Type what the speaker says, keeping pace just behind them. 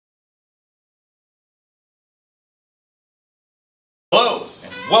Hello,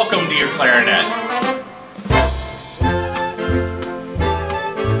 and welcome to your clarinet.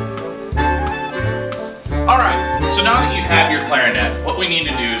 Alright, so now that you have your clarinet, what we need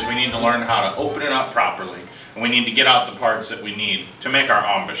to do is we need to learn how to open it up properly, and we need to get out the parts that we need to make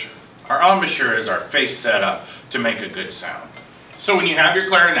our embouchure. Our embouchure is our face setup to make a good sound. So when you have your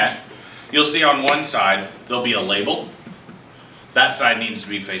clarinet, you'll see on one side there'll be a label. That side needs to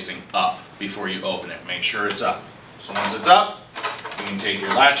be facing up before you open it. Make sure it's up. So once it's up, you can take your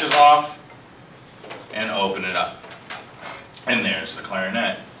latches off and open it up. And there's the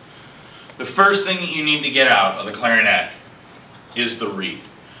clarinet. The first thing that you need to get out of the clarinet is the reed.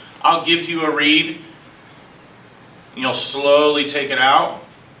 I'll give you a reed, you'll slowly take it out,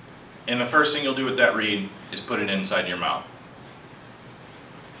 and the first thing you'll do with that reed is put it inside your mouth.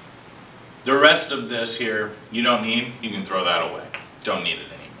 The rest of this here you don't need, you can throw that away. Don't need it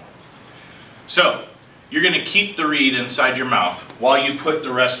anymore. So, you're going to keep the reed inside your mouth while you put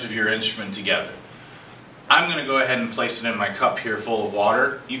the rest of your instrument together. I'm going to go ahead and place it in my cup here full of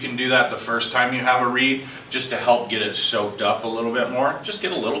water. You can do that the first time you have a reed just to help get it soaked up a little bit more. Just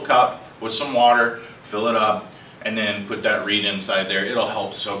get a little cup with some water, fill it up, and then put that reed inside there. It'll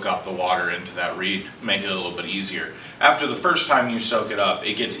help soak up the water into that reed, make it a little bit easier. After the first time you soak it up,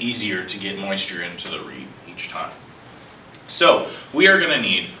 it gets easier to get moisture into the reed each time. So, we are going to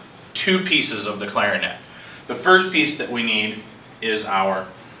need two pieces of the clarinet. The first piece that we need is our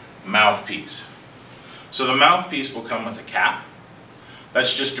mouthpiece. So the mouthpiece will come with a cap.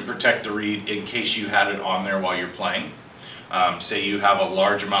 That's just to protect the reed in case you had it on there while you're playing. Say you have a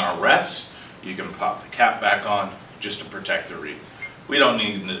large amount of rests, you can pop the cap back on just to protect the reed. We don't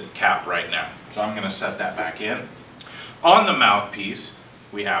need the cap right now, so I'm going to set that back in. On the mouthpiece,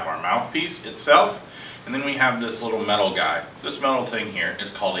 we have our mouthpiece itself, and then we have this little metal guy. This metal thing here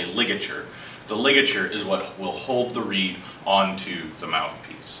is called a ligature. The ligature is what will hold the reed onto the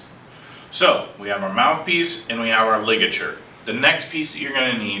mouthpiece. So, we have our mouthpiece and we have our ligature. The next piece that you're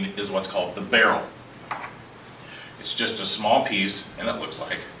going to need is what's called the barrel. It's just a small piece and it looks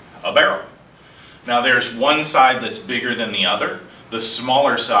like a barrel. Now there's one side that's bigger than the other. The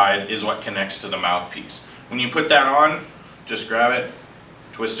smaller side is what connects to the mouthpiece. When you put that on, just grab it,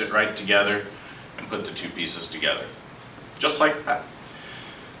 twist it right together, and put the two pieces together. Just like that.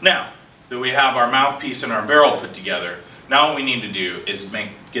 Now that we have our mouthpiece and our barrel put together, now what we need to do is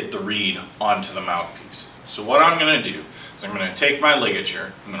get the reed onto the mouthpiece. So what I'm going to do is I'm going to take my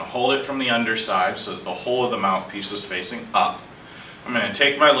ligature, I'm going to hold it from the underside so that the whole of the mouthpiece is facing up. I'm going to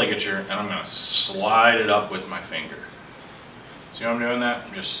take my ligature and I'm going to slide it up with my finger. See how I'm doing that?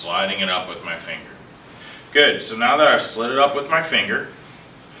 I'm just sliding it up with my finger. Good, so now that I've slid it up with my finger,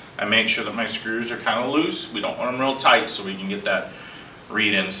 I make sure that my screws are kind of loose. We don't want them real tight so we can get that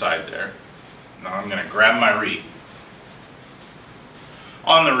reed inside there. Now I'm going to grab my reed.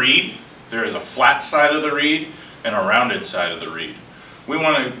 On the reed, there is a flat side of the reed and a rounded side of the reed. We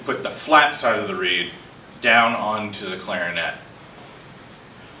want to put the flat side of the reed down onto the clarinet.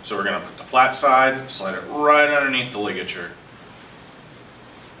 So we're going to put the flat side, slide it right underneath the ligature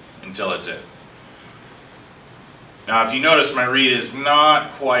until it's in. Now if you notice, my reed is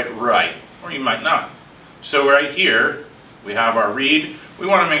not quite right, or you might not. So right here, we have our reed. We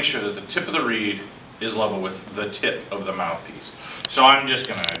want to make sure that the tip of the reed is level with the tip of the mouthpiece. So I'm just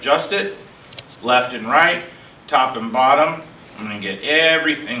going to adjust it, left and right, top and bottom. I'm going to get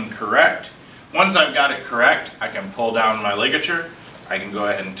everything correct. Once I've got it correct, I can pull down my ligature. I can go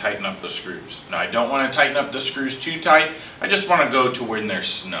ahead and tighten up the screws. Now I don't want to tighten up the screws too tight. I just want to go to when they're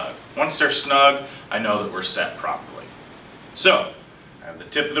snug. Once they're snug, I know that we're set properly. So, I have the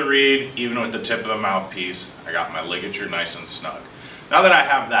tip of the reed, even with the tip of the mouthpiece. I got my ligature nice and snug. Now that I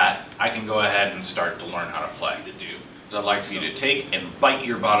have that, I can go ahead and start to learn how to play. To do is I'd like for you to take and bite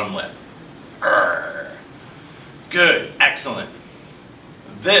your bottom lip. Good, excellent.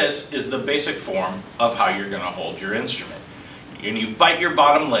 This is the basic form of how you're going to hold your instrument. When you bite your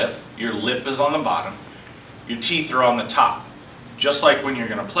bottom lip, your lip is on the bottom, your teeth are on the top. Just like when you're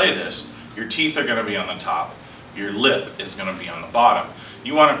going to play this, your teeth are going to be on the top, your lip is going to be on the bottom.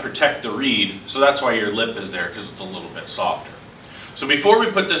 You want to protect the reed, so that's why your lip is there, because it's a little bit softer. So before we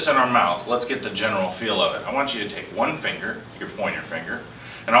put this in our mouth, let's get the general feel of it. I want you to take one finger, your pointer finger,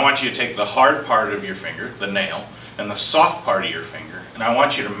 and I want you to take the hard part of your finger, the nail, and the soft part of your finger, and I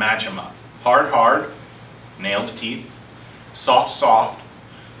want you to match them up. Hard, hard, nail to teeth, soft, soft,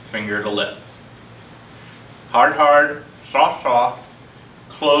 finger to lip. Hard, hard, soft, soft,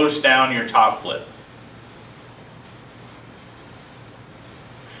 close down your top lip.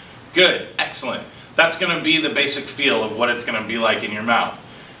 Good, excellent. That's going to be the basic feel of what it's going to be like in your mouth.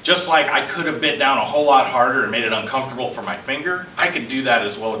 Just like I could have bit down a whole lot harder and made it uncomfortable for my finger, I could do that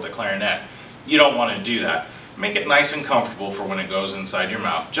as well with the clarinet. You don't want to do that. Make it nice and comfortable for when it goes inside your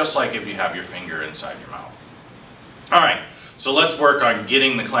mouth, just like if you have your finger inside your mouth. Alright, so let's work on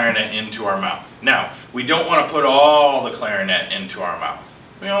getting the clarinet into our mouth. Now, we don't want to put all the clarinet into our mouth.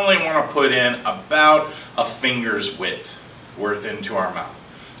 We only want to put in about a finger's width worth into our mouth.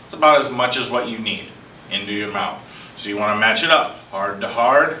 It's about as much as what you need into your mouth. So you want to match it up, hard to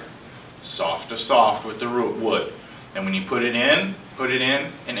hard, soft to soft with the wood. And when you put it in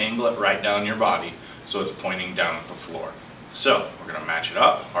and angle it right down your body so it's pointing down at the floor. So we're going to match it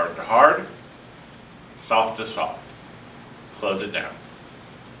up, hard to hard, soft to soft. Close it down.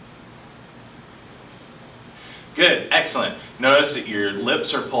 Good, excellent. Notice that your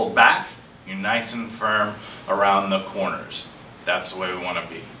lips are pulled back, you're nice and firm around the corners. That's the way we want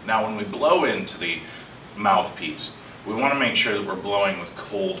to be. Now when we blow into the mouthpiece, we want to make sure that we're blowing with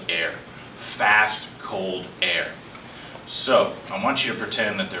cold air, fast, cold air. So I want you to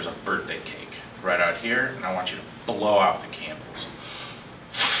pretend that there's a birthday cake right out here, and I want you to blow out the candles.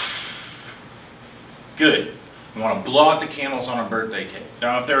 Good. You want to blow out the candles on a birthday cake.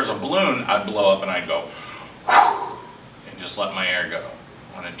 Now if there was a balloon, I'd blow up and I'd go and just let my air go.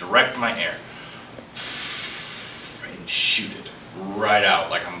 I want to direct my air and shoot it right out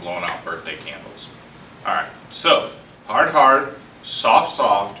like I'm blowing out birthday candles. Alright, so hard, hard, soft,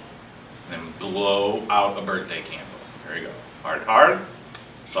 soft, and then blow out a birthday candle. There you go. Hard, hard,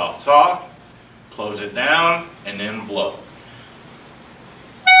 soft, soft, close it down, and then blow.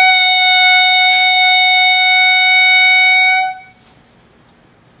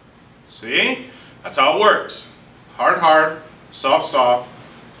 See? That's how it works. Hard, hard, soft, soft,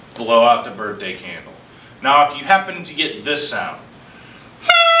 blow out the birthday candle. Now if you happen to get this sound,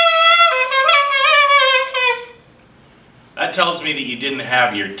 that tells me that you didn't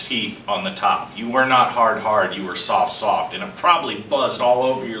have your teeth on the top. You were not hard, hard, you were soft, soft, and it probably buzzed all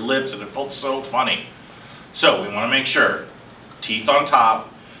over your lips and it felt so funny. So we want to make sure, teeth on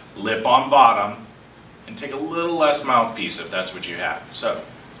top, lip on bottom, and take a little less mouthpiece if that's what you have. So,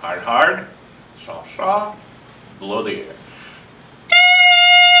 hard, hard, soft, soft, blow the air.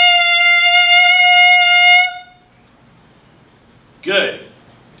 Good.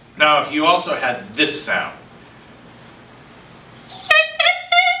 Now if you also had this sound,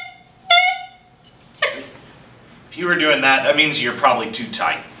 if you were doing that, that means you're probably too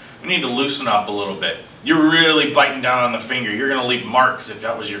tight. You need to loosen up a little bit. You're really biting down on the finger. You're going to leave marks if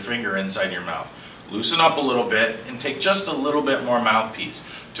that was your finger inside your mouth. Loosen up a little bit and take just a little bit more mouthpiece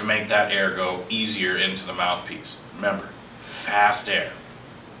to make that air go easier into the mouthpiece. Remember, fast air.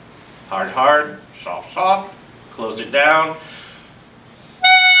 Hard, hard, soft, soft, close it down.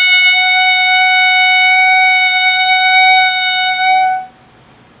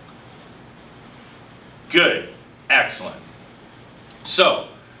 Good. Excellent. So,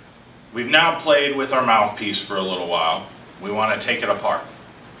 we've now played with our mouthpiece for a little while. We want to take it apart.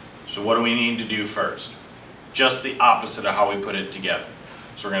 So what do we need to do first? Just the opposite of how we put it together.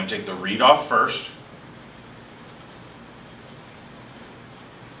 So we're going to take the reed off first.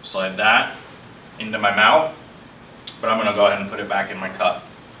 Slide that into my mouth. But I'm going to go ahead and put it back in my cup.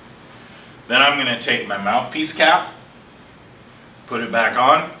 Then I'm going to take my mouthpiece cap, put it back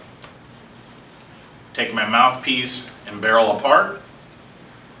on. Take my mouthpiece and barrel apart.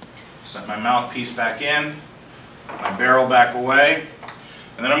 Set my mouthpiece back in, my barrel back away,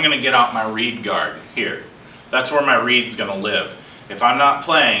 and then I'm going to get out my reed guard here. That's where my reed's going to live. If I'm not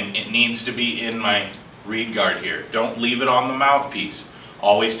playing, it needs to be in my reed guard here. Don't leave it on the mouthpiece.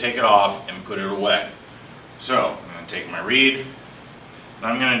 Always take it off and put it away. So, I'm going to take my reed, and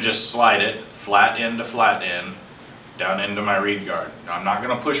I'm going to just slide it flat end to flat end down into my reed guard. Now, I'm not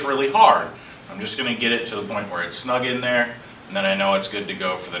going to push really hard. I'm just going to get it to the point where it's snug in there, and then I know it's good to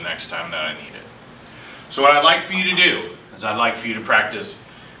go for the next time that I need it. So what I'd like for you to do is I'd like for you to practice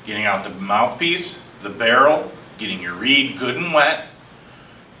getting out the mouthpiece, the barrel, getting your reed good and wet,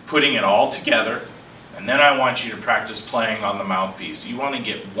 putting it all together, and then I want you to practice playing on the mouthpiece. You want to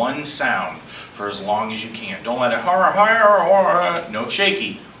get one sound for as long as you can. Don't let it no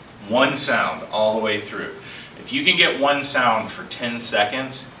shaky. One sound all the way through. If you can get one sound for 10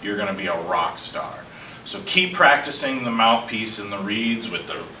 seconds, you're going to be a rock star. So keep practicing the mouthpiece and the reeds with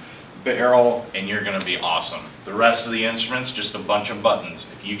the barrel, and you're going to be awesome. The rest of the instruments, just a bunch of buttons.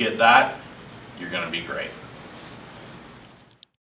 If you get that, you're going to be great.